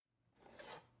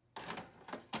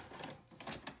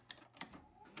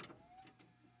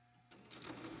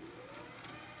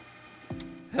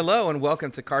Hello and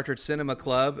welcome to Cartridge Cinema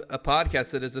Club, a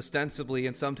podcast that is ostensibly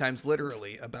and sometimes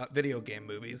literally about video game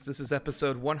movies. This is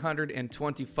episode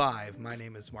 125. My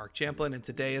name is Mark Champlin, and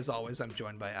today, as always, I'm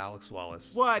joined by Alex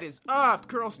Wallace. What is up,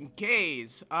 girls and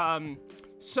gays? Before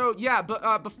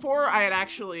I had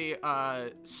actually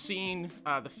seen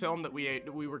the film that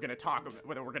we were going to talk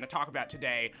about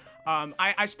today,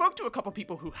 I spoke to a couple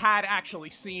people who had actually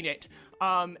seen it,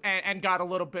 and got a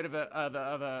little bit of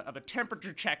a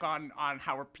temperature check on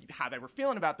how they were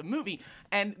feeling about the movie,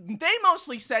 and they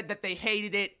mostly said that they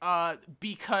hated it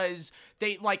because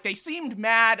they seemed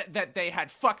mad that they had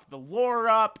fucked the lore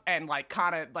up, and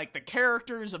the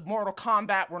characters of Mortal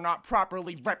Kombat were not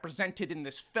properly represented in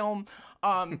this film.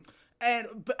 And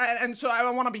so I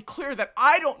want to be clear that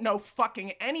I don't know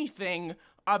fucking anything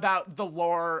about the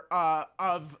lore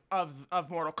of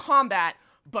Mortal Kombat,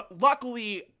 but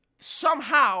luckily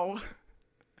somehow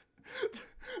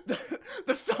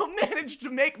the film managed to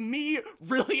make me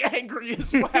really angry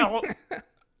as well.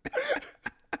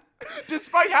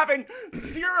 Despite having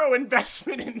zero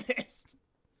investment in this.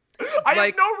 I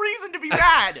have no reason to be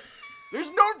mad.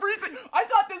 There's no reason. I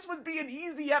thought this would be an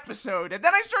easy episode, and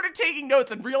then I started taking notes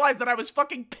and realized that I was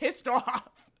fucking pissed off.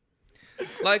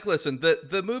 Listen,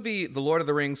 the movie The Lord of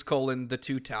the Rings: The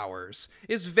Two Towers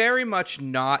is very much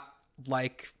not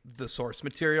like the source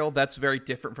material. That's very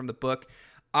different from the book.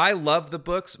 I love the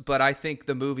books, but I think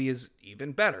the movie is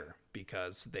even better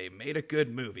because they made a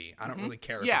good movie. I don't really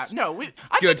care if it's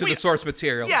good to the source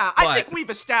material. Yeah, I think we've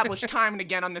established time and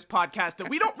again on this podcast that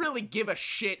we don't really give a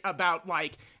shit about,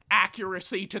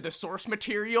 accuracy to the source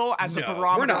material as a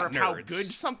barometer of how good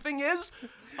something is.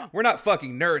 We're not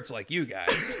fucking nerds like you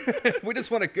guys. We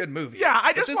just want a good movie. Yeah,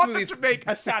 I just want them to make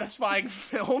a satisfying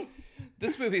film.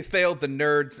 This movie failed the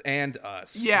nerds and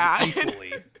us. Yeah.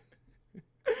 Equally.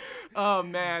 Oh,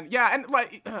 man. Yeah, and,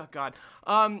 oh, God.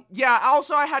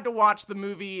 Also, I had to watch the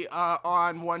movie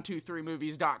on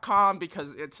 123movies.com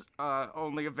because it's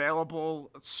only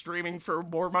available streaming for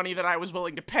more money than I was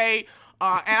willing to pay,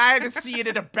 and I had to see it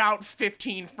at about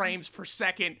 15 frames per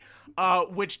second,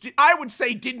 which I would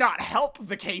say did not help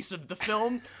the case of the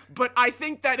film, but I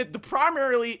think that the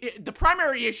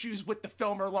primary issues with the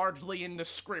film are largely in the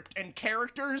script and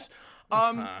characters.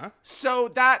 So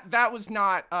that was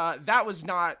not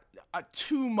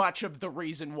too much of the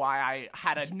reason why I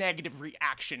had a negative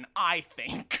reaction, I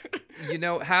think.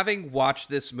 Having watched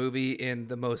this movie in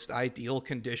the most ideal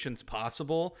conditions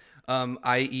possible,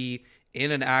 i.e.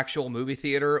 in an actual movie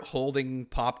theater holding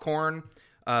popcorn,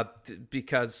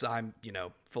 because I'm,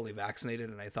 fully vaccinated,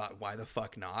 and I thought, why the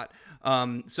fuck not?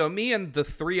 So me and the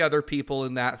three other people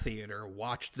in that theater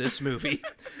watched this movie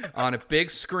on a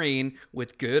big screen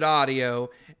with good audio,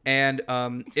 and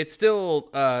it still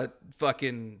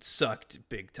fucking sucked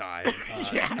big time.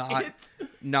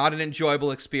 Not an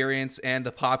enjoyable experience, and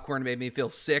the popcorn made me feel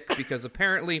sick because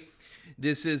apparently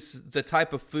this is the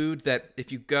type of food that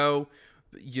if you go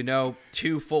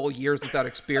 2 full years without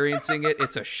experiencing it,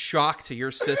 it's a shock to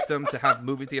your system to have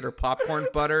movie theater popcorn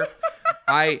butter.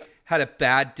 I had a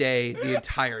bad day the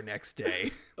entire next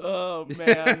day. Oh,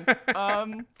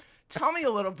 man. Tell me a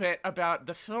little bit about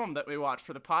the film that we watched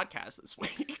for the podcast this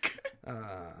week.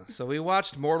 So we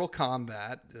watched Mortal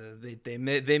Kombat.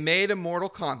 They made a Mortal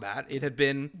Kombat. It had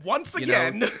been... Once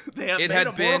again, they have made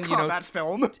a Mortal Kombat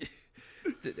film.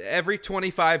 Every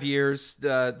 25 years,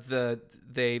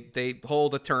 they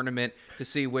hold a tournament to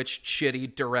see which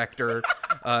shitty director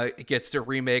gets to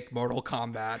remake Mortal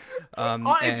Kombat.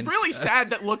 It's really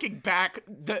sad that looking back,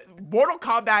 Mortal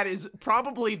Kombat is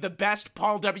probably the best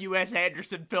Paul W.S.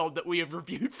 Anderson film that we have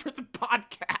reviewed for the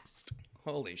podcast.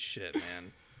 Holy shit,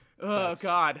 man. Oh,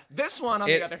 God. This one, on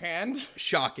the other hand...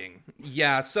 Shocking.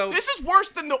 Yeah, so... This is worse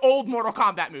than the old Mortal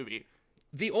Kombat movie.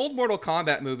 The old Mortal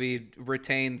Kombat movie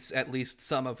retains at least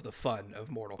some of the fun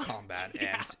of Mortal Kombat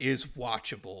and is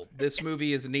watchable. This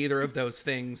movie is neither of those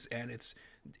things, and it's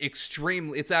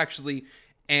actually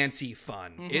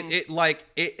anti-fun. Mm-hmm.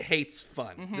 It hates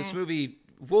fun. Mm-hmm. This movie,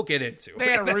 we'll get into. They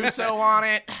had a Russo on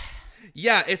it.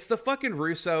 Yeah, it's the fucking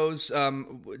Russos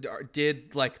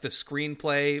did the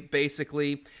screenplay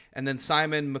basically, and then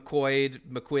Simon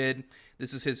McQuoid.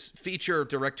 This is his feature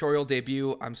directorial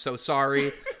debut. I'm so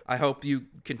sorry. I hope you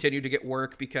continue to get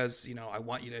work because, I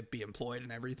want you to be employed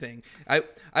and everything.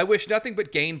 I wish nothing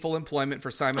but gainful employment for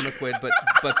Simon McQuoid,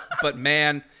 but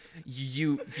man,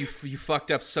 you fucked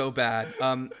up so bad.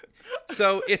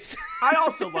 So it's... I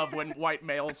also love when white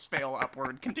males fail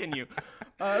upward. Continue.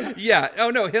 Yeah.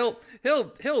 Oh no, he'll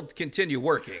continue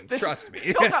working. Trust me.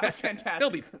 He'll have a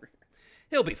fantastic.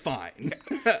 He'll be fine.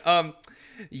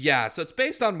 Yeah, so it's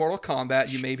based on Mortal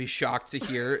Kombat, you may be shocked to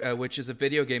hear, which is a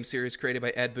video game series created by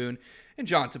Ed Boon and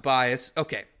John Tobias.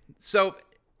 Okay, so,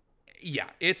 yeah,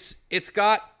 it's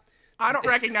got... I don't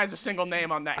recognize a single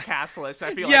name on that cast list.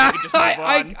 I feel like we could just move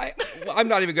on. I'm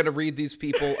not even going to read these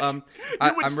people. You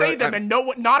would say them and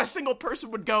not a single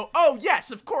person would go, oh,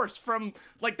 yes, of course, from,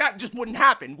 like, that just wouldn't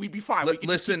happen. We'd be fine. We could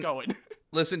just keep going.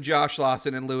 Listen, Josh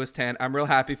Lawson and Louis Tan, I'm real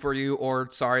happy for you, or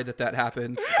sorry that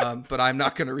happened, but I'm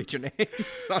not going to read your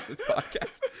names on this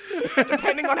podcast.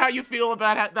 Depending on how you feel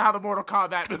about how the Mortal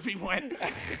Kombat movie went.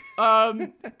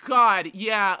 God,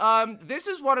 yeah. This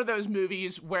is one of those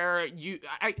movies where you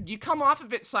come off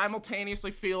of it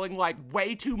simultaneously feeling like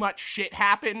way too much shit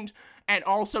happened, and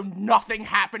also nothing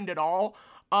happened at all.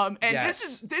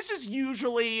 Yes. This is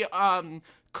usually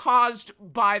caused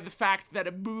by the fact that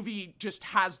a movie just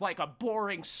has like a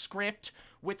boring script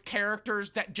with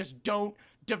characters that just don't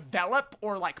develop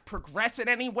or like progress in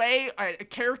any way,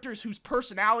 characters whose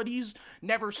personalities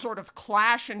never sort of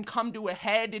clash and come to a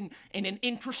head in an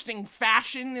interesting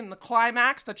fashion in the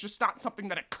climax. That's just not something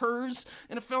that occurs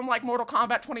in a film like Mortal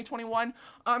Kombat 2021.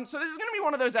 So this is going to be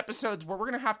one of those episodes where we're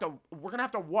going to have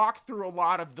to walk through a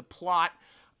lot of the plot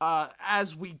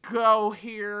as we go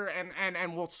here,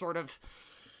 and we'll sort of...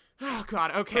 Oh God!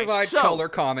 Okay, provide color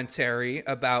commentary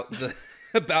about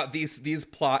these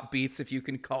plot beats, if you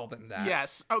can call them that.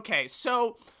 Yes. Okay.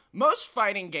 So most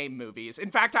fighting game movies,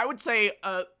 in fact, I would say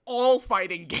all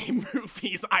fighting game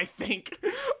movies, I think,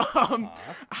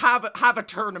 have a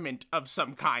tournament of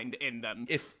some kind in them.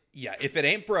 If it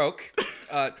ain't broke,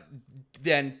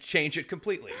 then change it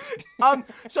completely.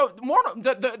 So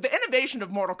the innovation of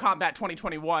Mortal Kombat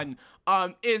 2021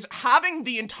 is having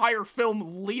the entire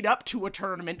film lead up to a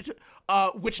tournament,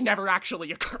 which never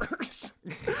actually occurs,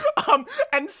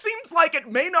 and seems like it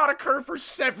may not occur for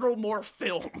several more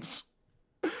films.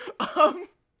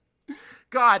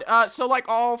 God, so like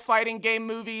all fighting game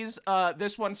movies,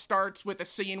 this one starts with a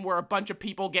scene where a bunch of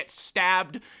people get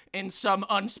stabbed in some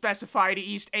unspecified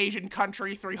East Asian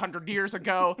country 300 years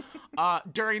ago.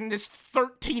 During this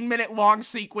 13-minute long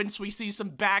sequence, we see some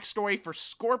backstory for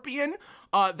Scorpion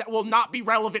that will not be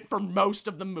relevant for most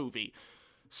of the movie.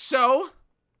 So,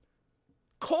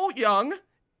 Cole Young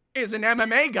is an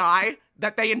MMA guy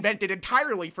that they invented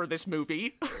entirely for this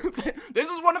movie. This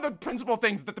is one of the principal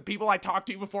things that the people I talked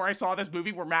to before I saw this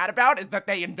movie were mad about, is that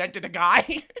they invented a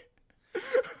guy.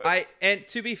 And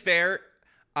to be fair,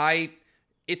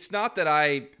 it's not that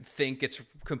I think it's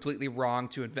completely wrong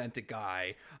to invent a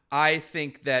guy. I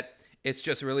think that it's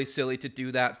just really silly to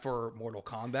do that for Mortal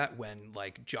Kombat when,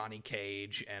 like, Johnny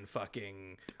Cage and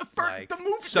fucking, for like, the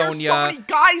movie, Sonya. There's so many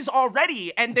guys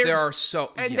already, and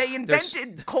they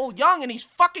invented Cole Young, and he's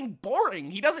fucking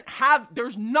boring. He doesn't have,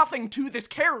 there's nothing to this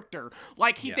character.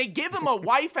 Like, they give him a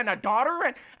wife and a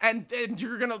daughter, and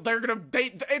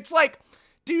it's like,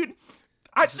 dude...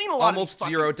 I've seen a lot almost of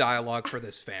zero dialogue for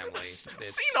this family. I've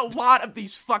seen a lot of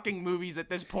these fucking movies at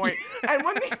this point. And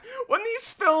when these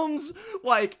films,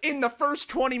 like, in the first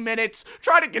 20 minutes,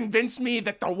 try to convince me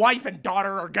that the wife and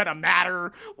daughter are gonna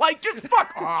matter, like, just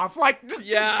fuck off. Like,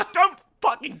 just don't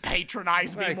fucking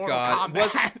patronize me, Mortal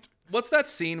Kombat. What's that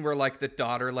scene where, like, the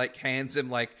daughter, like, hands him,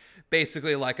 like,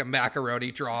 basically like a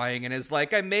macaroni drawing and is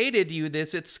like, I mated you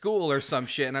this at school or some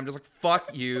shit, and I'm just like,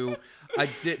 fuck you.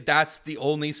 That's the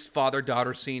only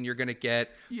father-daughter scene you're gonna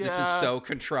get. Yeah. This is so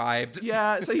contrived.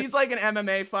 Yeah, so he's like an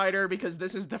MMA fighter because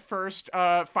this is the first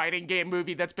fighting game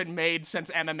movie that's been made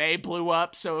since MMA blew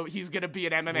up, so he's gonna be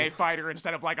an MMA fighter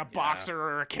instead of like a boxer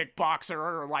or a kickboxer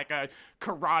or like a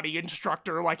karate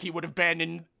instructor like he would have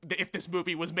been if this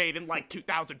movie was made in like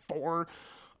 2004.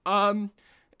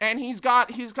 And he's got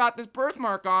this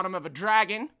birthmark on him of a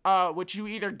dragon, which you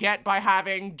either get by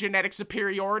having genetic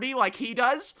superiority like he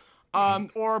does,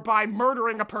 or by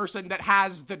murdering a person that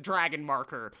has the dragon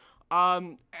marker.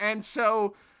 And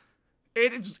so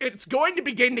it's going to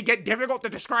begin to get difficult to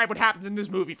describe what happens in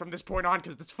this movie from this point on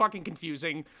because it's fucking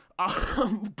confusing.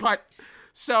 But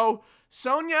so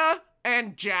Sonya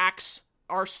and Jax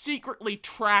are secretly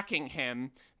tracking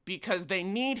him because they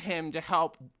need him to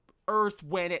help Earth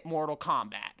win at Mortal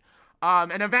Kombat.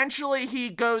 And eventually he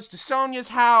goes to Sonya's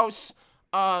house,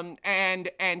 and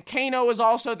Kano is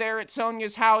also there at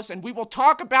Sonya's house, and we will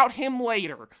talk about him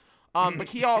later. But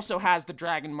he also has the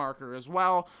dragon marker as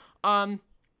well.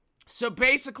 So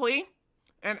basically,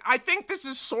 and I think this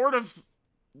is sort of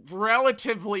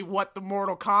relatively what the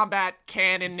Mortal Kombat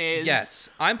canon is. Yes,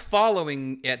 I'm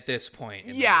following at this point.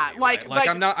 Yeah, movie, right? like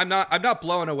I'm not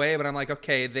blown away, but I'm like,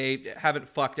 okay, they haven't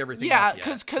fucked everything up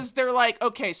yet. because they're like,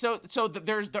 okay, so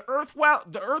there's the Earth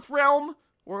realm,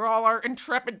 where all our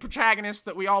intrepid protagonists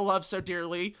that we all love so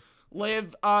dearly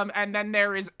live. And then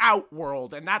there is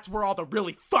Outworld, and that's where all the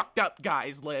really fucked up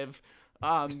guys live.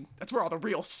 That's where all the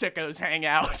real sickos hang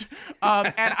out.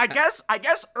 And I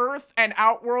guess Earth and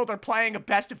Outworld are playing a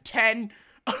best of 10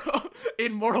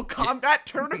 in Mortal Kombat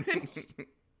tournaments.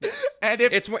 And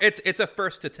if it's a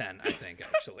first to 10, I think,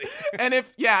 actually. And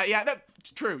if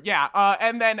that's true. Yeah.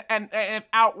 And if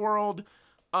Outworld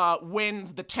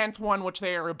wins the 10th one, which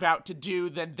they are about to do,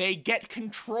 then they get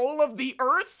control of the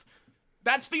Earth.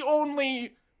 That's the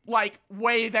only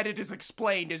way that it is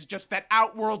explained, is just that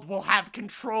Outworld will have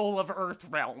control of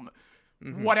Earthrealm.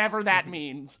 Whatever that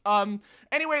means.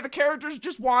 Anyway, the characters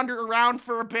just wander around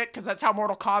for a bit, because that's how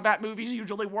Mortal Kombat movies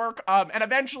usually work. And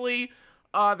eventually,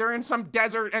 they're in some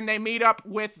desert, and they meet up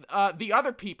with the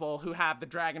other people who have the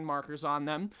dragon markers on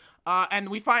them. And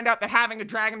we find out that having a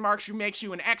dragon mark makes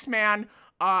you an X-Man,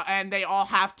 and they all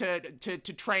have to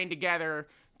train together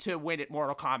to win at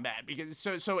Mortal Kombat. Because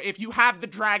so if you have the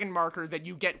dragon marker, then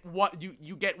you get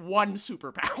you get one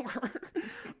superpower.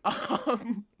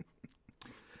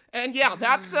 And yeah,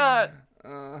 that's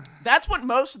what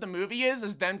most of the movie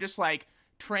is them just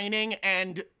training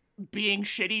and being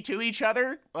shitty to each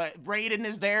other. Raiden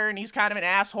is there, and he's kind of an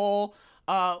asshole.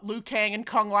 Liu Kang and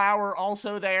Kung Lao are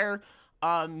also there.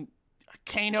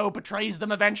 Kano betrays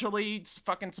them eventually. It's a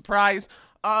fucking surprise.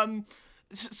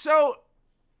 So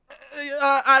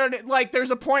I don't know.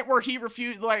 There's a point where he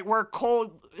refused, where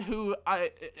Cole, who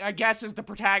I guess is the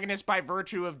protagonist by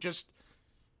virtue of just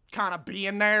kind of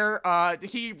being there,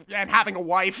 and having a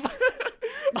wife.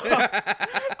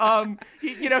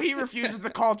 He refuses the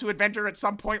call to adventure at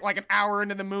some point, an hour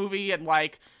into the movie, and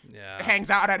hangs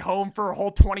out at home for a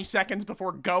whole 20 seconds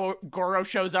before Goro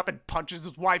shows up and punches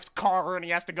his wife's car, and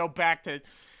he has to go back to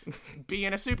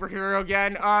being a superhero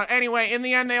again. Anyway, in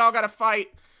the end, they all got to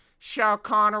fight Shao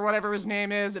Kahn, or whatever his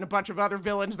name is, and a bunch of other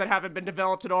villains that haven't been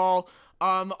developed at all.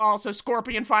 Also,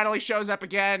 Scorpion finally shows up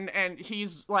again, and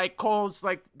he's Cole's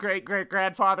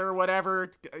great-great-grandfather or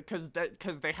whatever, because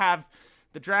they have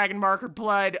the dragon marker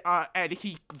blood, and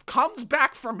he comes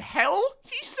back from hell,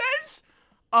 he says,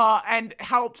 and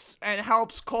helps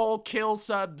Cole kill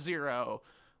Sub-Zero.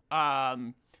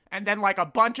 And then a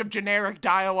bunch of generic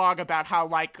dialogue about how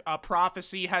a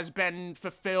prophecy has been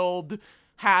fulfilled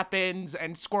happens,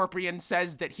 and Scorpion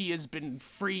says that he has been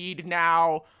freed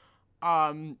now.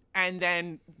 And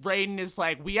then Raiden is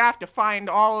we have to find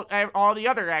all the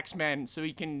other X-Men so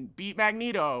he can beat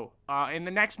Magneto in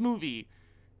the next movie.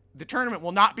 The tournament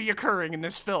will not be occurring in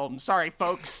this film. Sorry,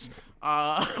 folks.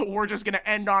 We're just gonna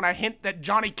end on a hint that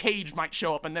Johnny Cage might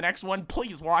show up in the next one.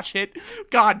 Please watch it.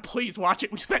 God, please watch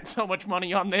it. We spent so much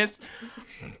money on this.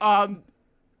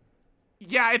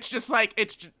 Yeah, it's just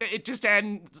it just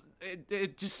ends.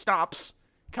 It just stops,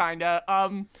 kinda.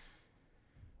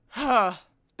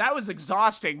 That was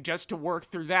exhausting just to work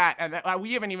through that, and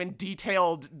we haven't even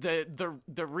detailed the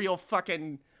real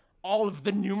fucking all of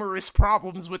the numerous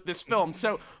problems with this film.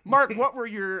 So, Mark, what were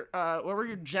your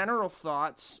general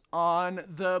thoughts on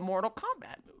the Mortal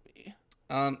Kombat movie?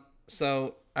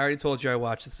 So I already told you I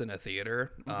watched this in a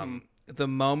theater. The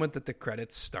moment that the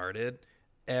credits started,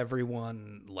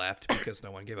 everyone left because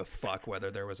no one gave a fuck whether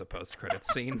there was a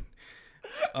post-credits scene.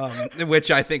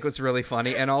 Which I think was really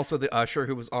funny. And also the usher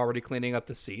who was already cleaning up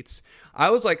the seats. I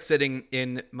was sitting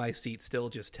in my seat still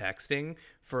just texting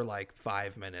for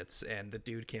 5 minutes, and the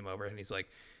dude came over and he's like,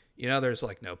 there's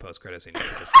no post-credits scene,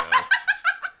 just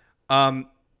go.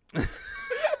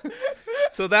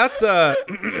 So that's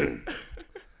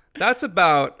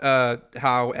about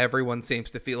how everyone seems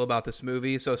to feel about this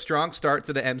movie. So strong start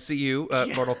to the MCU,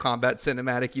 Mortal Kombat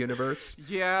Cinematic Universe.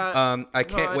 Yeah. I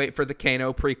can't wait for the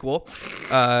Kano prequel.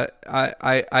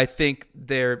 I think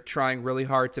they're trying really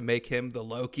hard to make him the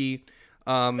Loki,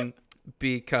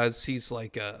 because he's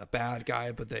a bad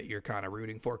guy, but that you're kind of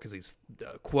rooting for because he's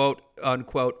quote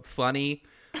unquote funny.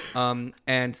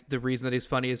 And the reason that he's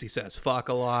funny is he says fuck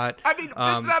a lot. I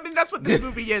mean, that's what this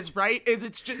movie is, right?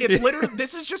 It literally,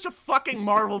 this is just a fucking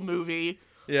Marvel movie.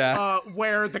 Yeah.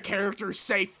 Where the characters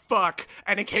say fuck,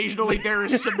 and occasionally there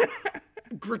is some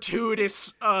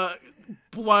gratuitous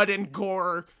blood and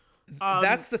gore.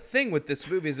 That's the thing with this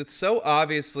movie, is it's so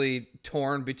obviously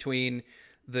torn between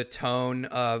the tone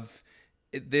of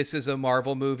this is a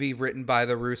Marvel movie written by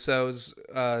the Russos,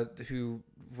 who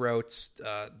wrote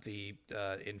the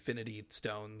Infinity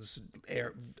Stones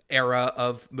era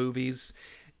of movies,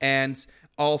 and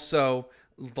also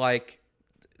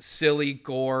silly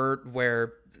gore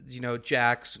where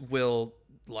Jax will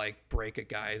like break a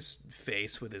guy's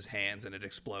face with his hands and it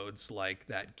explodes, like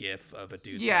that gif of a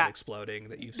dude's Yeah. head exploding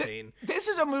that you've seen. This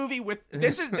is a movie with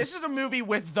this is a movie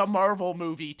with the Marvel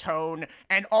movie tone,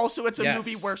 and also it's a Yes.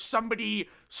 movie where somebody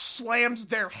slams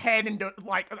their head into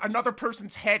like another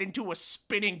person's head into a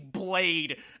spinning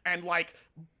blade and like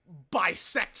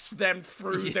bisects them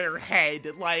through their head.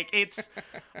 Like it's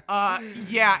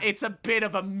it's a bit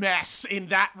of a mess in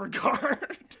that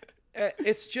regard.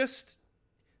 It's just,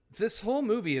 this whole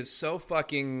movie is so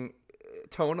fucking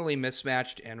tonally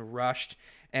mismatched and rushed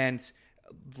and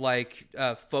like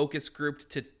focus grouped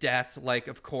to death, like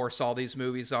of course all these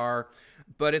movies are.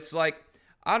 But it's like,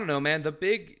 I don't know, man, the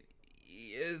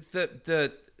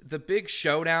big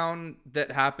showdown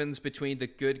that happens between the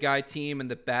good guy team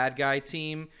and the bad guy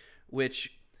team,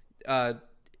 which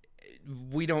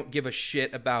we don't give a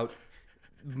shit about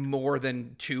more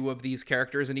than two of these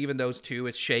characters, and even those two,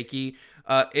 it's shaky.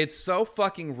 It's so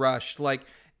fucking rushed. Like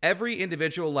every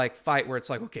individual like fight where it's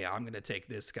like, okay, I'm gonna take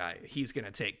this guy, he's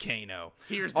gonna take Kano.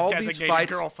 Here's the all designated these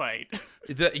fights, girl fight.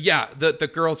 the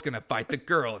girl's gonna fight the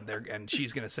girl, and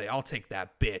she's gonna say, I'll take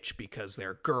that bitch because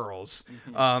they're girls.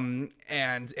 And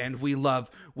we love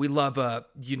Ginny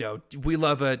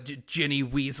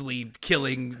Weasley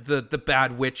killing the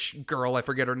bad witch girl, I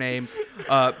forget her name,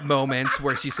 moments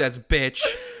where she says bitch.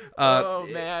 Oh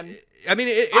man. I mean,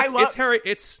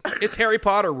 it's Harry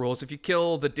Potter rules. If you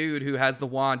kill the dude who has the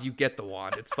wand, you get the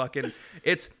wand. It's fucking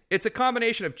it's a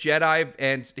combination of Jedi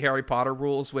and Harry Potter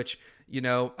rules, which, you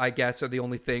know, I guess are the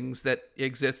only things that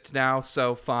exist now.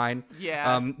 So fine.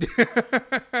 Yeah.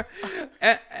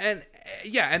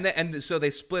 And so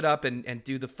they split up and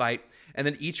do the fight, and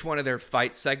then each one of their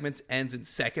fight segments ends in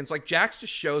seconds. Like Jax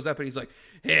just shows up and he's like,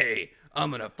 "Hey, I'm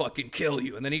gonna fucking kill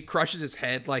you," and then he crushes his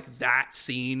head. Like that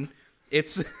scene.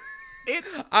 This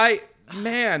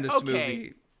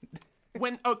movie.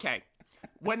 When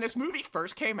this movie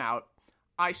first came out,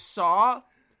 I saw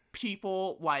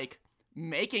people like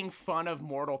making fun of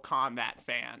Mortal Kombat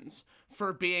fans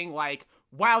for being like,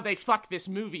 wow, they fucked this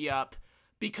movie up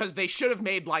because they should have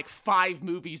made like 5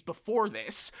 movies before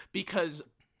this, because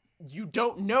you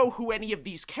don't know who any of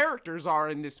these characters are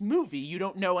in this movie. You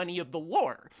don't know any of the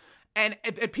lore. And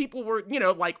people were, you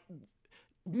know, like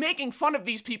making fun of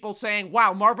these people, saying,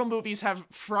 wow, Marvel movies have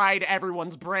fried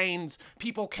everyone's brains.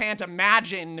 People can't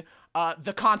imagine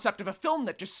the concept of a film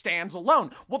that just stands alone.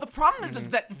 Well, the problem is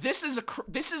that this is a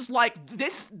crossover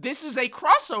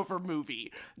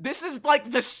movie. This is like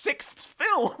the 6th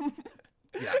film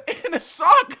in a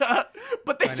saga,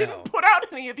 but they didn't put out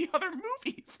any of the other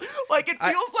movies. Like it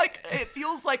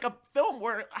feels like a film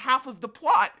where half of the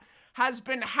plot has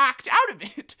been hacked out of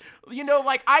it. You know,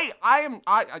 like I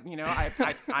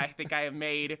think I have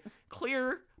made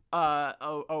clear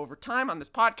over time on this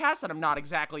podcast that I'm not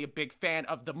exactly a big fan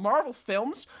of the Marvel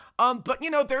films. But you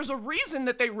know, there's a reason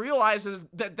that they realized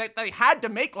that they had to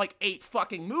make like 8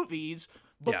 fucking movies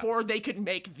before they could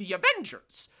make the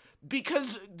Avengers,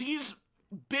 because these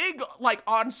big like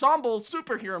ensemble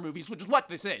superhero movies, which is what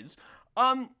this is,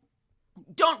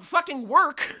 don't fucking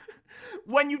work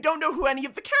when you don't know who any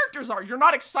of the characters are. You're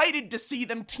not excited to see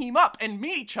them team up and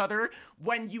meet each other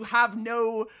when you have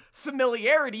no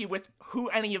familiarity with who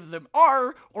any of them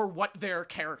are, or what their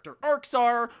character arcs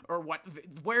are, or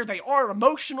where they are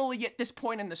emotionally at this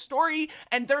point in the story.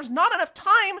 And there's not enough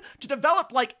time to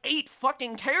develop like 8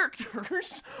 fucking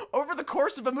characters over the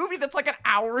course of a movie that's like an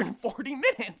hour and 40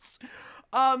 minutes.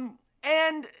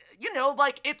 And you know,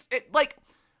 like like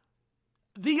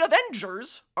The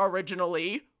Avengers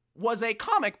originally was a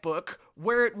comic book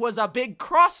where it was a big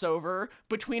crossover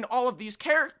between all of these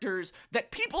characters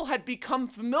that people had become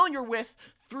familiar with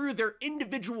through their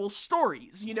individual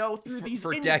stories, you know, through these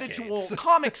individual decades.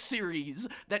 comic series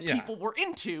that people were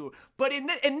into. But in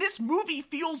this movie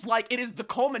feels like it is the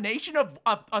culmination of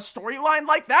a storyline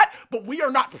like that, but we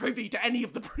are not privy to any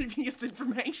of the previous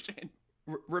information.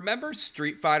 Remember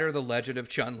Street Fighter: The Legend of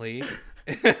Chun-Li?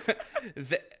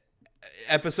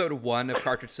 Episode 1 of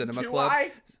Cartridge Cinema Club.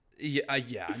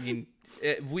 Yeah, I mean,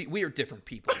 we are different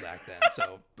people back then,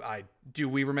 so do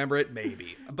we remember it?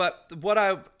 Maybe. But what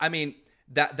I mean,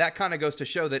 that kind of goes to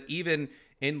show that even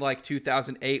in like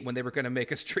 2008, when they were going to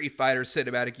make a Street Fighter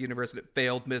cinematic universe and it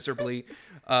failed miserably,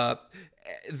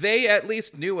 they at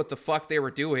least knew what the fuck they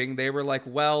were doing. They were like,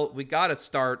 well, we got to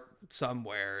start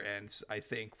somewhere, and I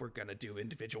think we're going to do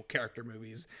individual character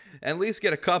movies, and at least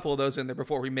get a couple of those in there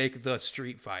before we make the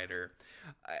Street Fighter.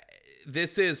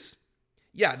 This is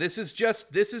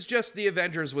just the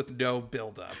Avengers with no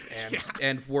buildup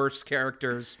and worse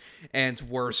characters and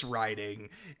worse writing,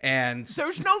 and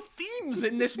there's no themes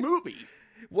in this movie.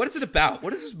 What is it about?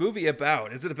 What is this movie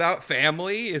about? Is it about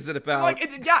family? Is it about Like,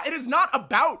 it is not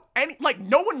about any, like,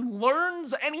 no one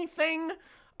learns anything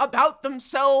about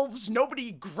themselves.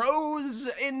 Nobody grows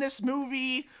in this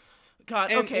movie.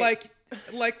 God, and okay.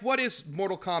 like what is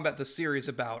Mortal Kombat the series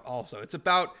about? Also, it's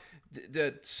about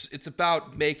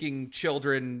making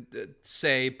children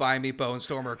say "Buy me Bone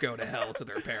Storm" or go to hell to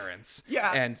their parents.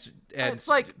 Yeah, and it's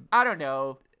like, I don't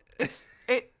know.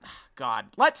 God,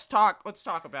 let's talk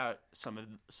about some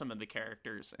of the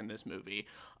characters in this movie.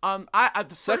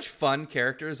 Such fun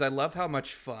characters. I love how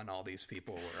much fun all these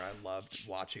people were. I loved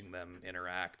watching them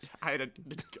interact. I had a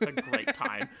great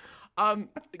time.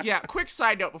 Yeah, quick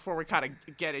side note before we kind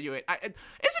of get into it.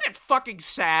 Isn't it fucking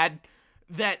sad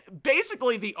that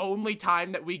basically the only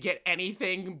time that we get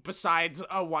anything besides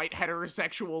a white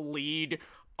heterosexual lead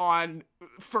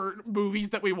for movies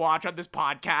that we watch on this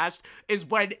podcast is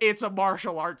when it's a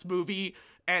martial arts movie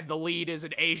and the lead is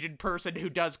an Asian person who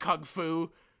does kung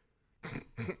fu?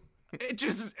 That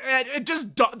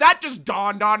just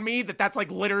dawned on me that's like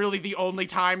literally the only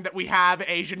time that we have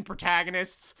Asian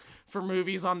protagonists for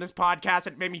movies on this podcast.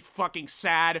 It made me fucking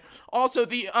sad. Also,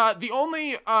 the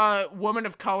only woman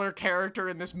of color character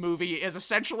in this movie is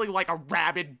essentially like a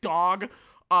rabid dog,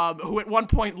 who at one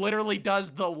point literally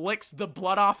does the licks the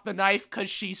blood off the knife because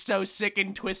she's so sick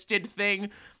and twisted thing.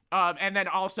 And then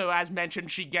also, as mentioned,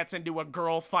 she gets into a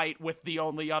girl fight with the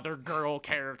only other girl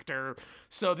character.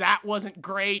 So that wasn't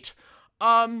great.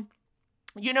 So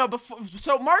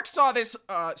Mark saw this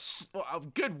a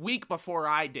good week before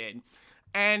I did.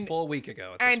 And full week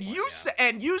ago. You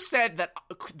said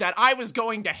that I was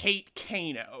going to hate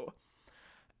Kano.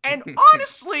 And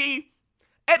honestly,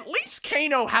 at least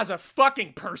Kano has a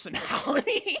fucking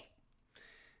personality.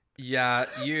 Yeah,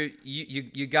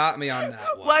 you got me on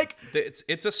that one. Like,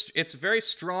 it's very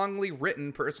strongly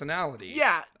written personality.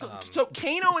 Yeah. So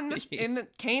Kano in this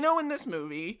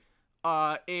movie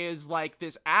is like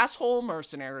this asshole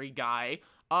mercenary guy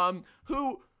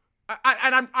who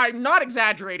I'm not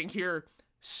exaggerating here,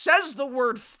 says the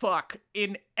word fuck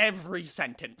in every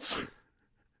sentence.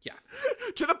 Yeah.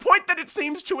 To the point that it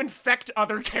seems to infect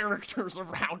other characters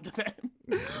around them.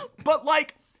 But,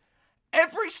 like,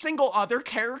 every single other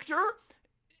character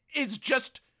is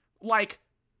just, like,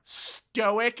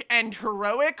 stoic and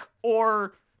heroic,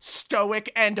 or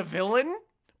stoic and a villain,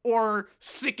 or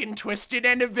sick and twisted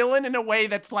and a villain in a way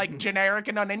that's, like, generic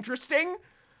and uninteresting.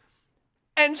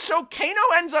 And so Kano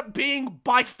ends up being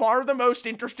by far the most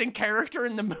interesting character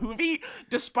in the movie,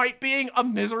 despite being a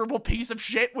miserable piece of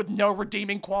shit with no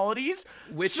redeeming qualities.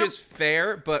 Which is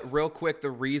fair, but real quick, the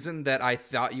reason that I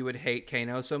thought you would hate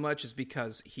Kano so much is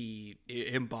because he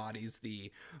embodies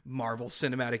the Marvel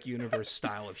Cinematic Universe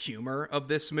style of humor of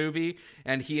this movie,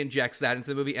 and he injects that into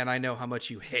the movie, and I know how much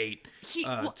you hate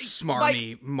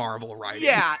smarmy Marvel writing.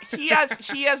 Yeah, he has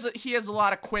a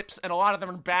lot of quips, and a lot of them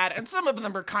are bad, and some of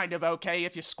them are kind of okay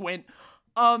if you squint.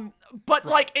 But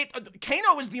right.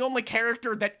 Kano is the only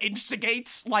character that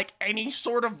instigates like any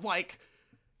sort of like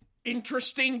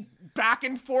interesting back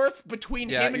and forth between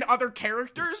him and other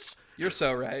characters. You're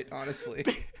so right, honestly.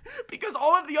 Because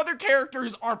all of the other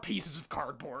characters are pieces of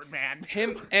cardboard, man.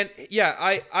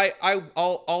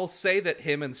 I'll say that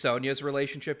him and Sonya's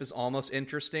relationship is almost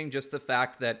interesting. Just the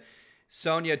fact that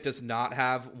Sonya does not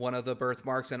have one of the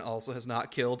birthmarks and also has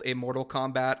not killed a Mortal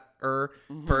Kombat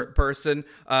person,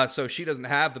 so she doesn't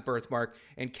have the birthmark.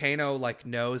 And Kano like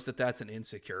knows that that's an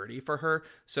insecurity for her,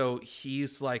 so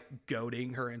he's like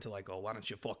goading her into like, oh, why don't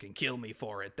you fucking kill me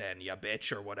for it then, ya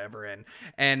bitch, or whatever.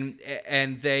 And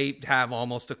they have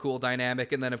almost a cool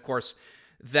dynamic. And then of course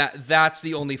that's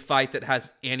the only fight that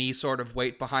has any sort of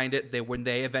weight behind it. When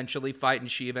they eventually fight and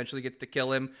she eventually gets to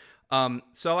kill him.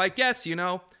 So I guess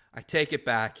I take it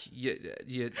back.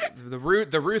 The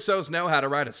Russos know how to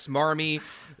write a smarmy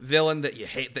villain that you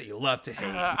hate, that you love to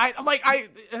hate.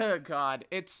 God,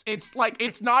 it's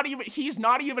not even. He's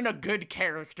not even a good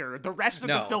character. The rest of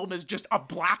the film is just a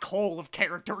black hole of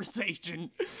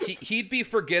characterization. He'd be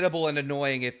forgettable and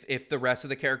annoying if the rest of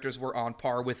the characters were on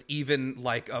par with even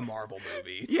like a Marvel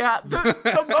movie. Yeah,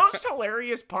 the most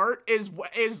hilarious part is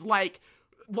like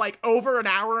over an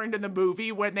hour into the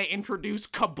movie when they introduce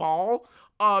Cabal.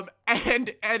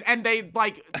 And they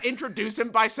like introduce him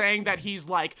by saying that he's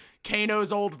like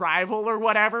Kano's old rival or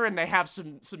whatever, and they have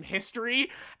some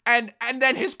history, and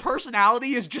then his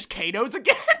personality is just Kano's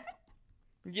again.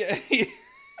 Yeah.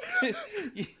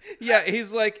 Yeah,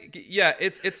 he's like, yeah,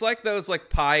 it's like those like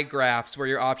pie graphs where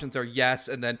your options are yes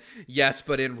and then yes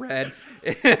but in red.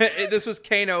 This was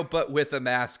Kano but with a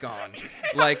mask on,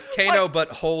 like Kano but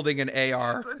holding an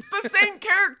AR. It's the same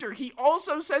character. He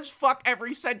also says fuck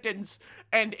every sentence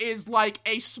and is like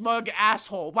a smug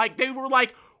asshole. Like they were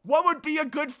like, what would be a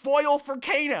good foil for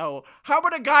Kano? How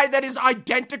about a guy that is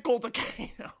identical to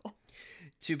Kano?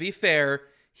 To be fair,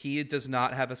 he does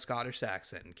not have a Scottish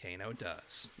accent, and Kano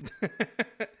does.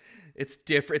 It's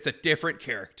different. It's a different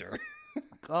character.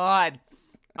 God.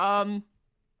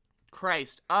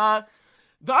 Christ. The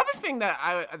other thing that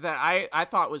I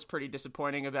thought was pretty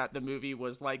disappointing about the movie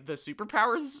was like the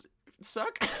superpowers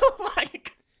suck.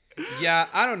 Like, yeah,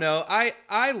 I don't know. I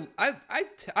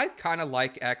kind of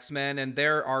like X-Men, and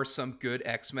there are some good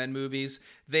X-Men movies.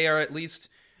 They are at least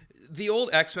the old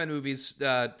X-Men movies,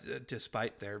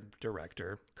 despite their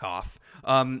director cough,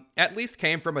 at least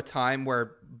came from a time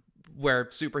where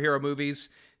superhero movies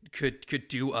could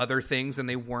do other things, and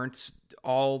they weren't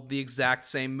all the exact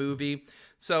same movie.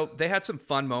 So they had some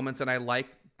fun moments, and I like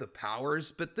the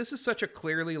powers. But this is such a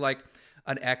clearly like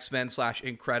an X-Men /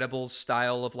 Incredibles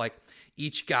style of like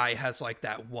each guy has like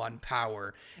that one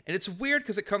power. And it's weird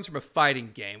because it comes from a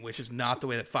fighting game, which is not the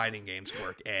way that fighting games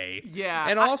work, A. Yeah.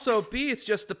 And also, B, it's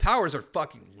just the powers are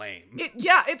fucking lame.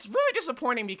 It's really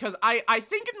disappointing because I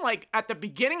think in like at the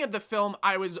beginning of the film,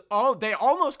 they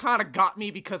almost kind of got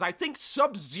me because I think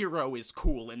Sub-Zero is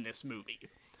cool in this movie.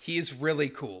 He's really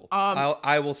cool.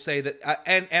 I will say that,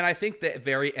 and I think the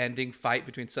very ending fight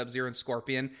between Sub-Zero and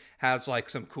Scorpion has like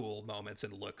some cool moments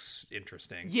and looks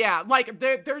interesting. Yeah, like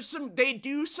they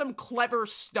do some clever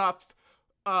stuff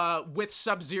with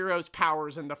Sub-Zero's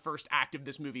powers in the first act of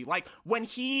this movie. Like when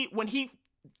he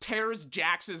tears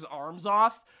Jax's arms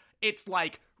off, it's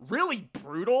like really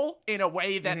brutal in a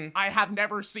way that I have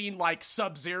never seen like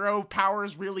Sub-Zero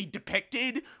powers really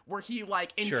depicted, where he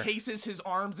like encases his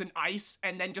arms in ice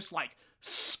and then just like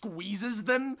squeezes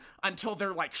them until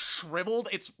they're like shriveled.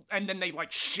 And then they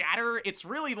like shatter. It's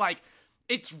really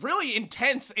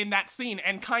intense in that scene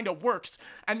and kind of works.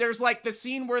 And there's like the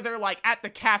scene where they're like at the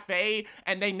cafe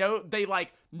and they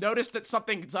like notice that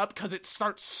something's up because it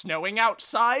starts snowing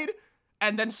outside,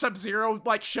 and then Sub-Zero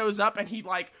like shows up and he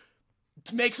like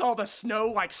makes all the snow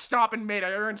like stop in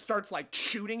midair and starts like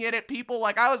shooting it at people.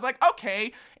 Like I was like,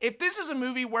 okay, if this is a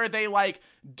movie where they like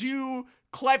do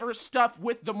clever stuff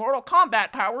with the Mortal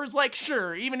Kombat powers, like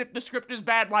sure, even if the script is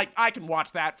bad, like I can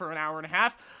watch that for an hour and a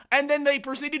half. And then they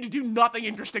proceeded to do nothing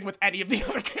interesting with any of the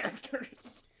other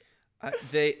characters.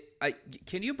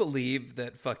 Can you believe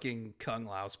that fucking Kung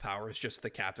Lao's power is just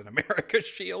the Captain America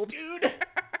shield? Dude.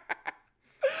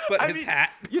 But his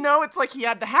hat. You know, it's like he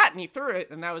had the hat and he threw it,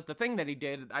 and that was the thing that he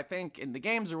did, I think, in the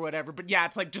games or whatever. But yeah,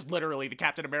 it's like just literally the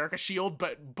Captain America shield,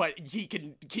 but he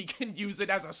can use it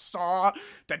as a saw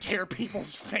to tear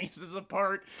people's faces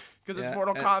apart because it's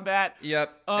Mortal Kombat.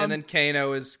 Yep. And then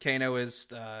Kano just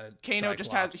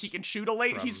he can shoot a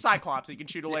laser. He's Cyclops. He can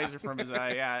shoot a laser from his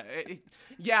eye.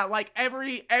 Yeah. Like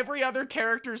every other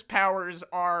character's powers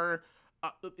are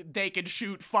they can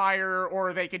shoot fire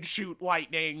or they can shoot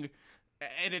lightning.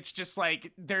 And it's just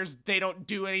like they don't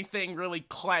do anything really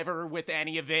clever with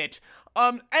any of it.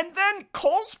 And then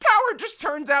Cole's power just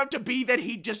turns out to be that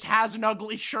he just has an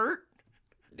ugly shirt.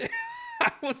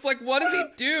 I was like, what does he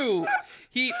do?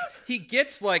 He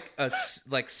gets like a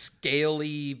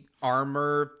scaly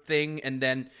armor thing and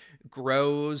then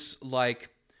grows like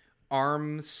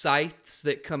arm scythes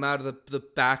that come out of the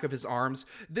back of his arms.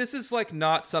 This is like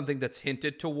not something that's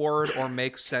hinted toward or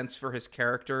makes sense for his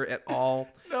character at all.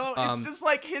 No, it's just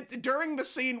like during the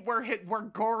scene where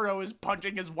Goro is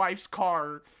punching his wife's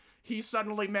car, he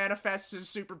suddenly manifests his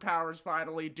superpowers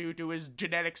finally due to his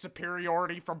genetic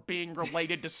superiority from being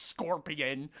related to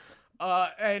Scorpion.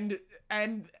 And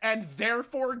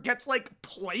therefore gets like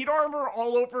plate armor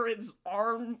all over his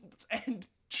arms and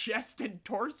chest and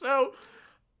torso.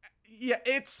 Yeah,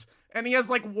 and he has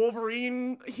like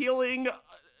Wolverine healing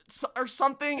or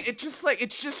something.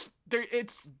 It's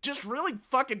just really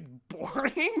fucking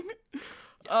boring.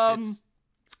 And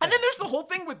then there's the whole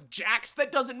thing with Jax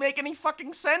that doesn't make any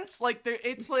fucking sense. Like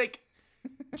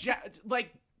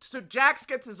so Jax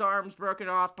gets his arms broken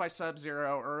off by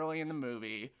Sub-Zero early in the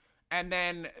movie. And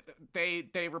then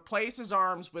they replace his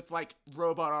arms with like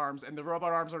robot arms, and the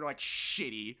robot arms are like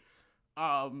shitty.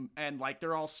 And like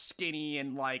they're all skinny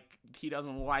and like he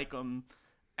doesn't like them.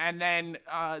 And then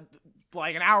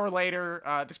like an hour later,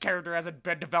 this character hasn't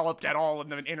been developed at all in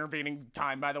the intervening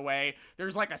time, by the way.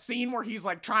 There's like a scene where he's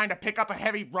like trying to pick up a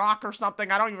heavy rock or something,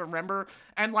 I don't even remember,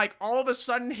 and like all of a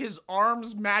sudden his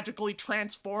arms magically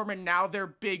transform and now they're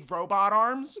big robot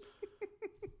arms.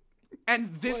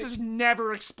 and this is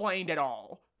never explained at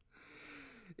all.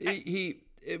 He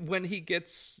when he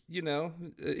gets, he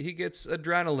gets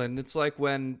adrenaline. It's like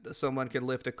when someone can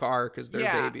lift a car because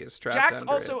their baby is trapped Jax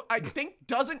under also, it. I think,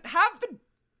 doesn't have the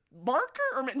marker,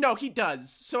 or no, he does.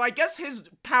 So I guess his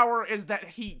power is that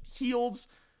he heals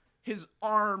his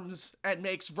arms and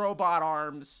makes robot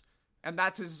arms, and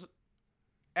that's his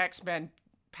X-Men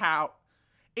power.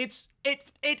 It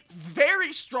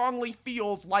very strongly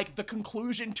feels like the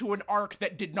conclusion to an arc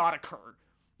that did not occur,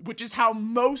 which is how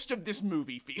most of this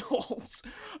movie feels.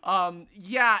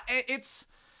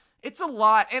 It's a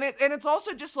lot, and it's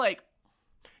also just like,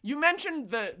 you mentioned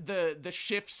the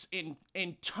shifts in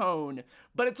tone,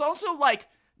 but it's also like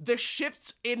the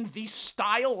shifts in the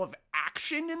style of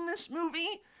action in this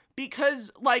movie.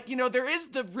 Because, like, there is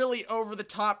the really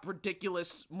over-the-top,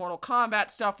 ridiculous Mortal Kombat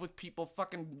stuff with people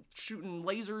fucking shooting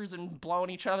lasers and blowing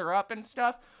each other up and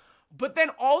stuff. But then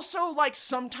also, like,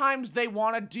 sometimes they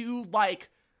want to do, like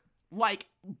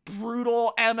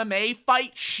brutal MMA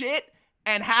fight shit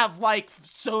and have, like,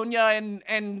 Sonya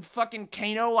and fucking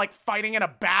Kano, like, fighting in a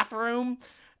bathroom.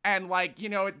 And, like,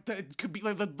 it could be,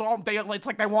 it's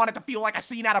like they want it to feel like a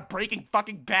scene out of Breaking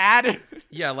fucking Bad.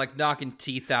 Yeah, like knocking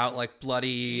teeth out, like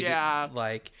bloody,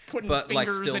 like, but like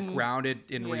still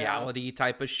grounded in reality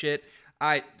type of shit.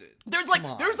 There's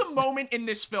a moment in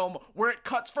this film where it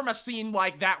cuts from a scene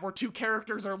like that where two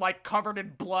characters are, like, covered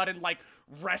in blood and, like,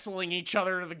 wrestling each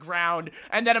other to the ground,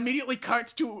 and then immediately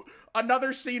cuts to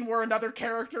another scene where another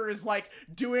character is, like,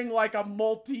 doing, like, a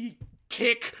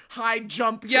multi-kick, high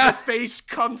jump to the face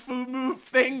kung fu move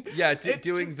thing. Yeah,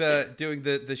 doing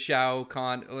the Shao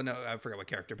Kahn. Oh no, I forgot what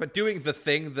character, but doing the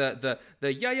thing, the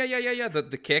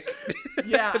kick.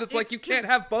 Yeah, and it's like you can't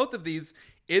have both of these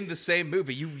in the same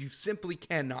movie. You simply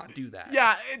cannot do that.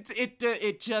 Yeah,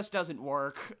 it just doesn't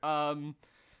work. I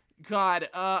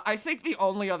think the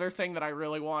only other thing that I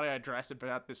really want to address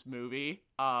about this movie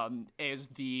is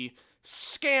the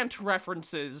scant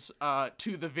references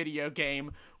to the video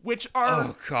game, which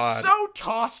are so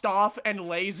tossed off and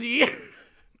lazy.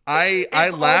 I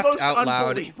laughed out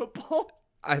loud. Unbelievable.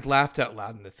 I laughed out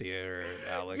loud in the theater,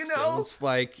 Alex. It was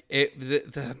like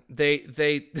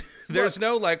there's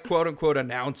no, like, quote unquote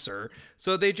announcer,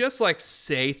 so they just, like,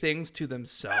 say things to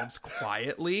themselves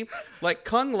quietly. Like,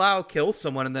 Kung Lao kills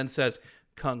someone and then says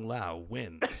Kung Lao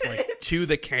wins, like, to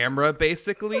the camera,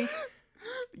 basically.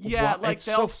 Yeah, like, it's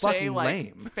they'll so say, like,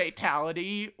 lame.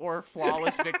 Fatality or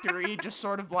flawless victory, just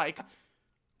sort of, like,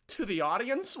 to the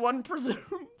audience, one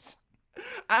presumes,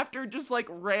 after just, like,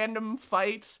 random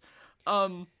fights.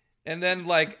 And then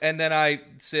I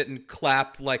sit and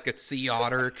clap like a sea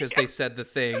otter because they said the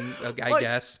thing. I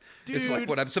guess dude, it's like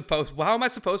what I'm supposed. How am I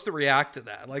supposed to react to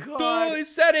that? Like, oh, he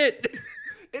said it.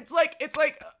 It's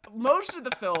like most of the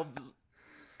films.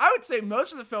 I would say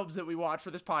most of the films that we watch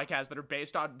for this podcast that are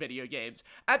based on video games,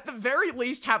 at the very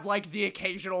least, have, like, the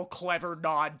occasional clever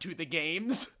nod to the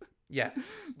games.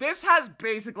 Yes. This has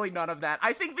basically none of that.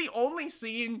 I think the only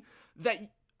scene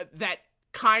that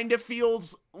kind of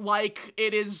feels like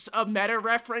it is a meta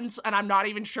reference, and I'm not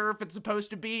even sure if it's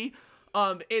supposed to be,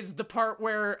 is the part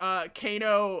where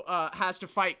Kano has to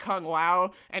fight Kung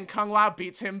Lao, and Kung Lao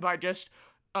beats him by just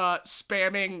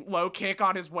spamming low kick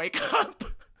on his wake up.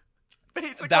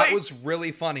 Basically. That was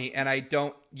really funny, and I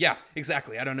don't know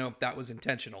if that was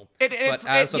intentional. And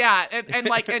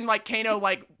Kano,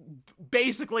 like,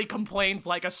 basically complains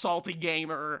like a salty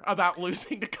gamer about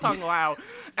losing to Kung Lao,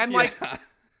 and like,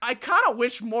 I kind of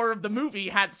wish more of the movie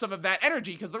had some of that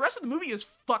energy, because the rest of the movie is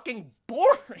fucking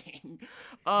boring.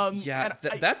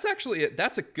 That's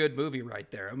a good movie right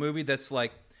there. A movie that's,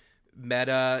 like,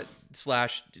 meta /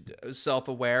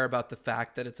 self-aware about the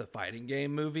fact that it's a fighting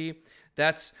game movie.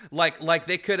 That's like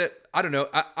they could have, I don't know.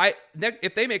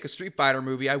 If they make a Street Fighter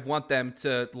movie, I want them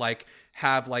to, like,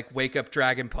 have, like, Wake Up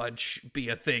Dragon Punch be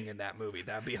a thing in that movie.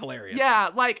 That'd be hilarious. Yeah,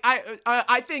 like,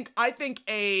 I think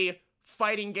a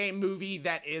fighting game movie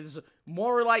that is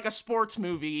more like a sports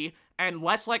movie and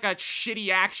less like a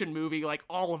shitty action movie, like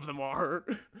all of them are,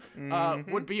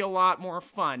 would be a lot more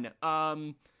fun.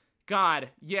 I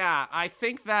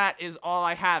think that is all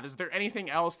I have. Is there anything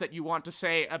else that you want to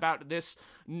say about this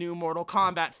new Mortal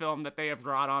Kombat film that they have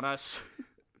brought on us?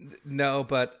 No,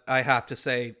 but I have to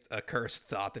say a cursed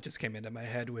thought that just came into my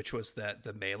head, which was that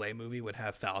the Melee movie would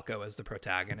have Falco as the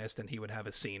protagonist, and he would have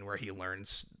a scene where he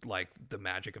learns, like, the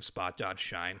magic of spot dodge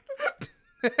shine.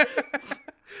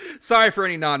 Sorry for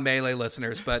any non-Melee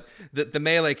listeners, but the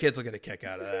Melee kids will get a kick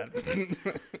out of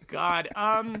that. God,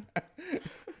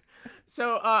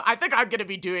 So I think I'm going to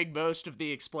be doing most of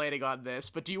the explaining on this,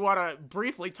 but do you want to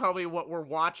briefly tell me what we're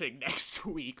watching next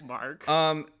week, Mark?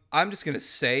 I'm just gonna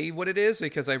say what it is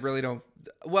because I really don't.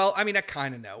 Well, I mean, I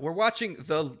kind of know. We're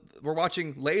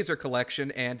watching Laser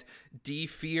Collection and D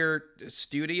Fear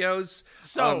Studios.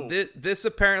 So this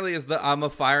apparently is the I'm a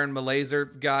fire and my laser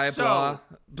guy. So,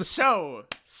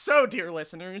 dear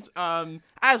listeners,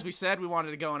 as we said, we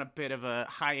wanted to go on a bit of a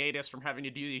hiatus from having to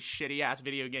do these shitty ass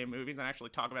video game movies and actually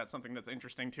talk about something that's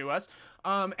interesting to us.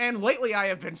 And lately, I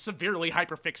have been severely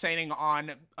hyperfixating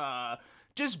on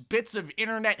just bits of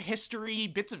internet history,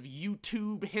 bits of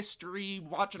YouTube history,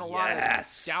 watching a lot of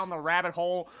down the rabbit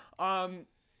hole.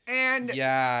 And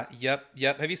yep.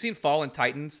 Have you seen Fallen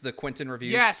Titans, the Quentin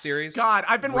Reviews series? God,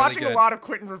 I've been really watching good. a lot of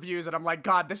Quentin Reviews, and I'm like,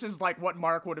 God, this is like what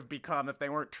Mark would have become if they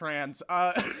weren't trans.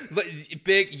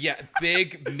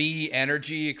 Big me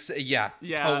energy.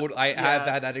 Total. I have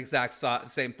had that exact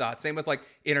same thought. Same with like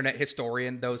Internet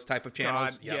Historian, those type of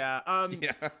channels. God,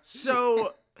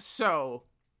 So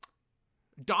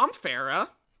Dom Farah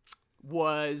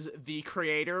was the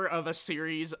creator of a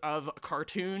series of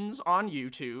cartoons on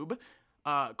YouTube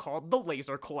called The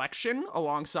Laser Collection,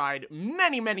 alongside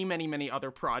many other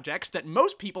projects that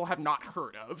most people have not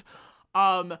heard of.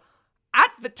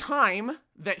 At the time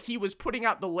that he was putting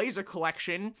out The Laser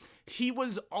Collection, he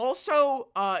was also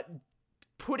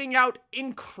putting out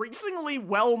increasingly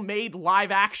well-made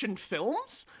live-action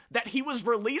films that he was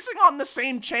releasing on the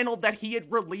same channel that he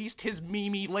had released his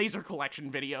Mimi Laser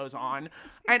Collection videos on.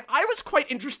 And I was quite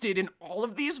interested in all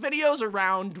of these videos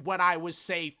around when I was,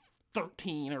 say,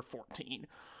 13 or 14.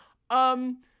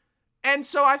 And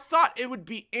so I thought it would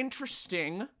be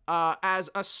interesting as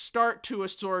a start to a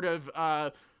sort of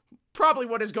probably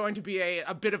what is going to be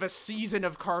a bit of a season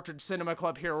of Cartridge Cinema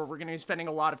Club here, where we're going to be spending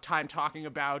a lot of time talking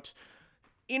about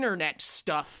internet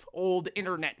stuff, old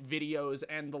internet videos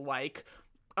and the like.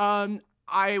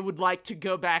 I would like to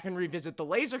go back and revisit the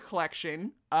Laser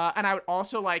Collection, and I would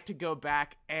also like to go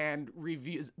back and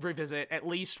revisit at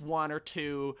least one or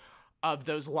two of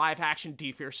those live-action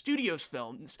D Fear Studios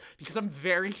films, because I'm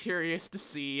very curious to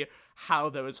see how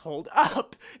those hold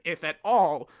up, if at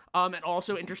all, and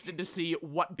also interested to see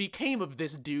what became of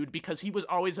this dude, because he was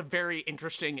always a very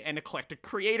interesting and eclectic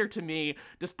creator to me,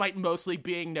 despite mostly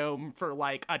being known for,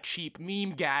 like, a cheap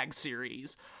meme gag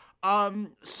series.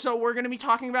 So we're gonna be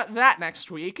talking about that next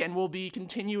week, and we'll be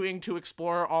continuing to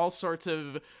explore all sorts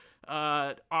of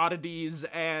oddities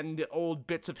and old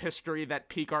bits of history that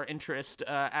pique our interest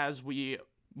as we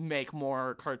make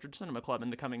more Cartridge Cinema Club in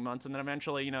the coming months. And then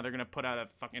eventually, they're gonna put out a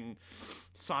fucking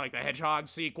Sonic the Hedgehog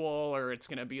sequel, or it's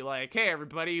gonna be like, hey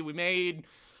everybody, we made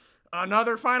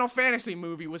another Final Fantasy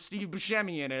movie with Steve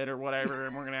Buscemi in it or whatever,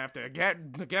 and we're gonna have to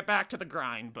get back to the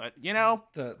grind. But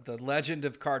the legend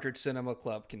of Cartridge Cinema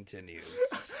Club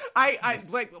continues. The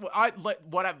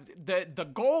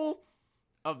goal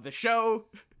of the show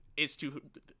is to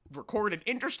record an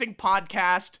interesting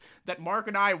podcast that Mark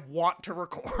and I want to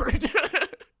record.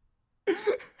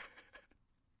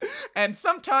 And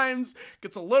sometimes it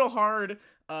gets a little hard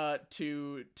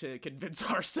to convince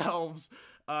ourselves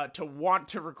to want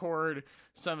to record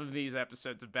some of these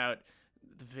episodes about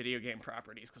the video game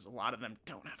properties, because a lot of them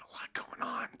don't have a lot going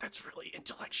on that's really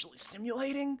intellectually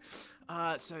stimulating.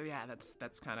 So yeah,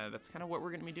 that's kind of what we're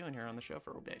going to be doing here on the show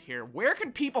for a bit here. Where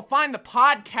can people find the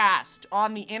podcast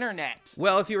on the internet?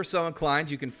 Well, if you are so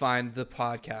inclined, you can find the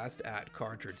podcast at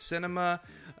Cartridge Cinema.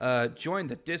 Join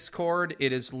the Discord.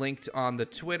 It is linked on the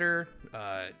Twitter,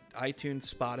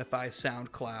 iTunes, Spotify,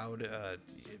 SoundCloud,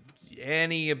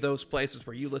 any of those places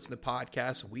where you listen to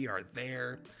podcasts. We are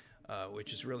there.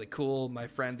 Which is really cool. My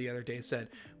friend the other day said,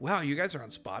 wow, you guys are on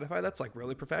Spotify? That's like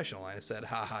really professional. And I said,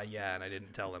 haha, yeah. And I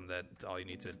didn't tell him that all you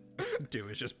need to do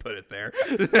is just put it there.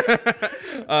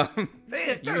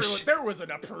 There was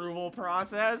an approval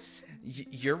process.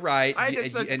 You're right.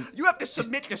 You have to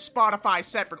submit to Spotify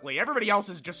separately. Everybody else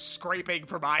is just scraping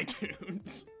from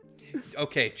iTunes.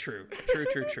 Okay, true.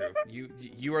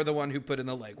 You are the one who put in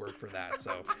the legwork for that,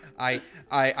 so I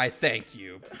thank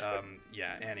you.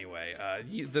 Anyway,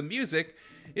 the music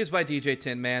is by DJ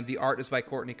Tin Man. The art is by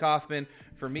Courtney Kaufman.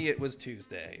 For me, it was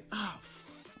Tuesday.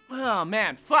 Oh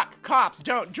man, fuck cops!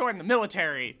 Don't join the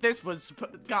military. This was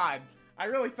God. I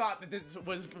really thought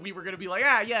that we were gonna be like,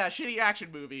 shitty action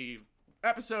movie.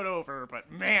 Episode over,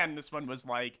 but man, this one was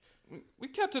like, we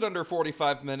kept it under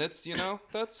 45 minutes.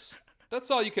 That's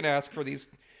all you can ask for these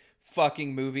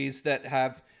fucking movies that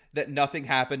nothing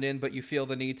happened in, but you feel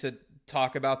the need to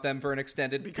talk about them for an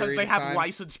extended because period they of have time.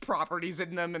 licensed properties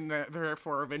in them and they're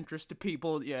therefore of interest to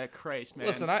people. Yeah, Christ, man.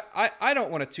 Listen, I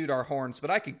don't want to toot our horns, but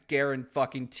I could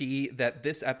guarantee that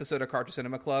this episode of Carter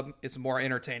Cinema Club is more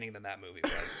entertaining than that movie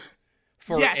was.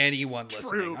 For Yes, anyone listening.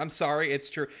 true. I'm sorry, it's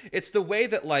true. It's the way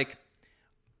that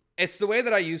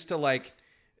I used to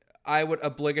I would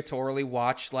obligatorily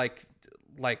watch like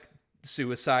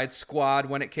Suicide Squad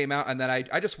when it came out, and then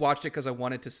I just watched it because I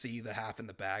wanted to see the Half in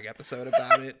the Bag episode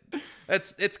about it.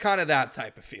 It's kind of that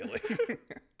type of feeling.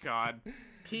 God.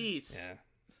 Peace. Yeah.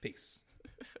 Peace.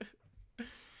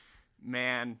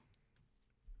 Man.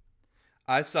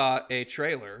 I saw a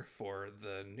trailer for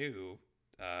the new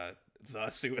The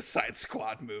Suicide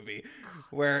Squad movie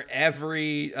where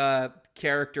every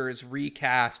character is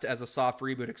recast as a soft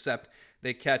reboot, except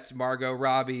they kept Margot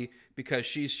Robbie because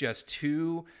she's just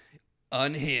too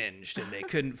unhinged and they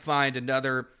couldn't find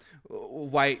another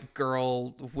white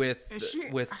girl with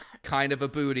kind of a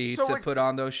booty to put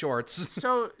on those shorts.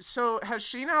 So has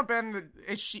she now been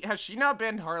has she now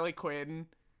been Harley Quinn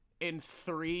in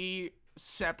 3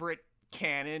 separate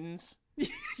canons?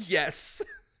 Yes.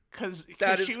 Because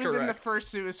she was in the first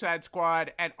Suicide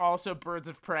Squad and also Birds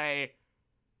of Prey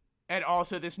and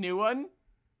also this new one?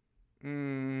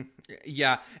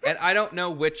 Yeah, and I don't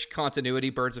know which continuity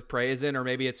Birds of Prey is in, or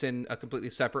maybe it's in a completely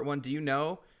separate one. Do you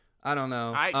know? I don't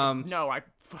know.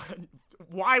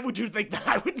 Why would you think that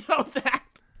I would know that?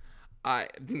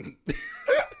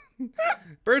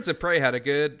 Birds of Prey had a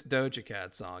good Doja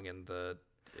Cat song in the.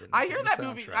 I hear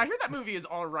that movie is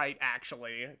all right,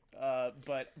 actually.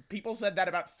 But people said that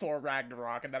about Thor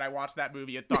Ragnarok, and then I watched that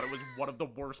movie and thought it was one of the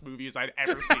worst movies I'd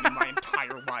ever seen in my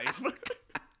entire life.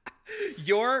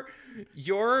 Your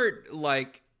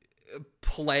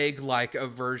plague-like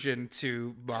aversion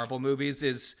to Marvel movies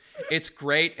it's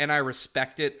great, and I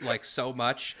respect it so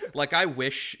much. I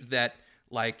wish that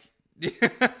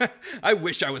I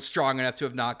wish I was strong enough to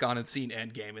have not gone and seen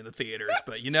Endgame in the theaters,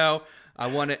 but I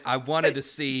wanted to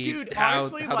see dude, how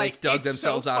honestly, they dug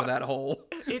themselves out of that hole.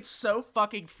 It's so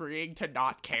fucking freeing to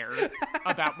not care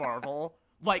about Marvel.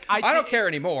 I don't care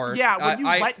anymore. Yeah, when you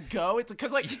let go, it's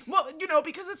because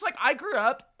because it's I grew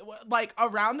up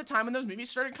around the time when those movies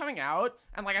started coming out,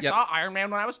 and I saw Iron Man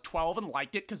when I was 12 and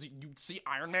liked it because you see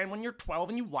Iron Man when you're 12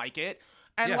 and you like it,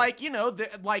 and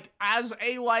as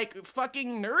a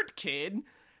fucking nerd kid,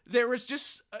 there was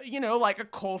just a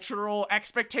cultural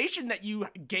expectation that you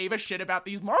gave a shit about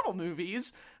these Marvel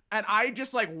movies. And I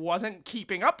just wasn't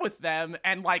keeping up with them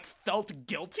and felt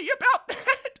guilty about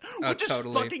that, which is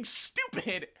fucking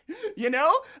stupid,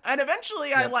 And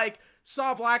eventually I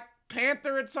saw Black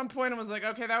Panther at some point and was like,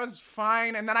 okay, that was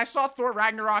fine. And then I saw Thor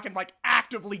Ragnarok and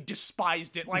actively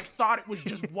despised it, thought it was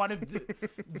just one of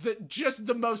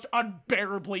the most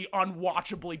unbearably,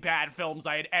 unwatchably bad films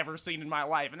I had ever seen in my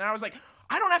life. And then I was like,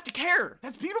 I don't have to care.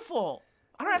 That's beautiful.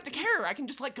 I don't have to care. I can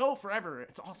just go forever.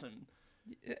 It's awesome.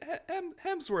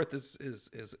 Hemsworth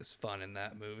is fun in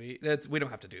that movie. We don't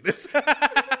have to do this.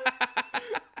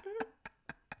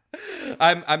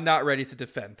 I'm not ready to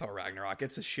defend Thor Ragnarok.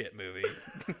 It's a shit movie.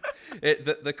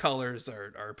 The colors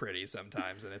are pretty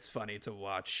sometimes, and it's funny to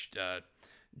watch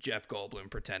Jeff Goldblum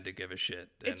pretend to give a shit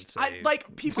and say,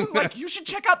 people you should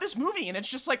check out this movie, and it's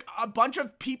just a bunch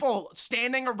of people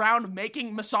standing around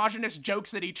making misogynist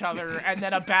jokes at each other, and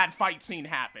then a bad fight scene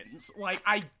happens.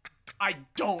 I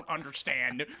don't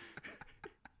understand.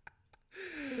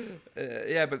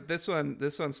 Yeah, but this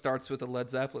one starts with a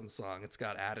Led Zeppelin song. It's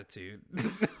got attitude.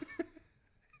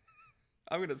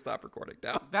 I'm gonna stop recording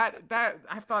now. That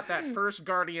I thought that first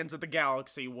Guardians of the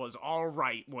Galaxy was all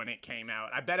right when it came out.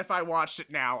 I bet if I watched it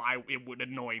now, it would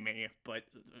annoy me. But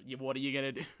what are you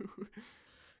gonna do?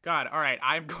 God, all right,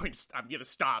 I'm gonna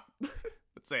stop.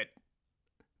 That's it.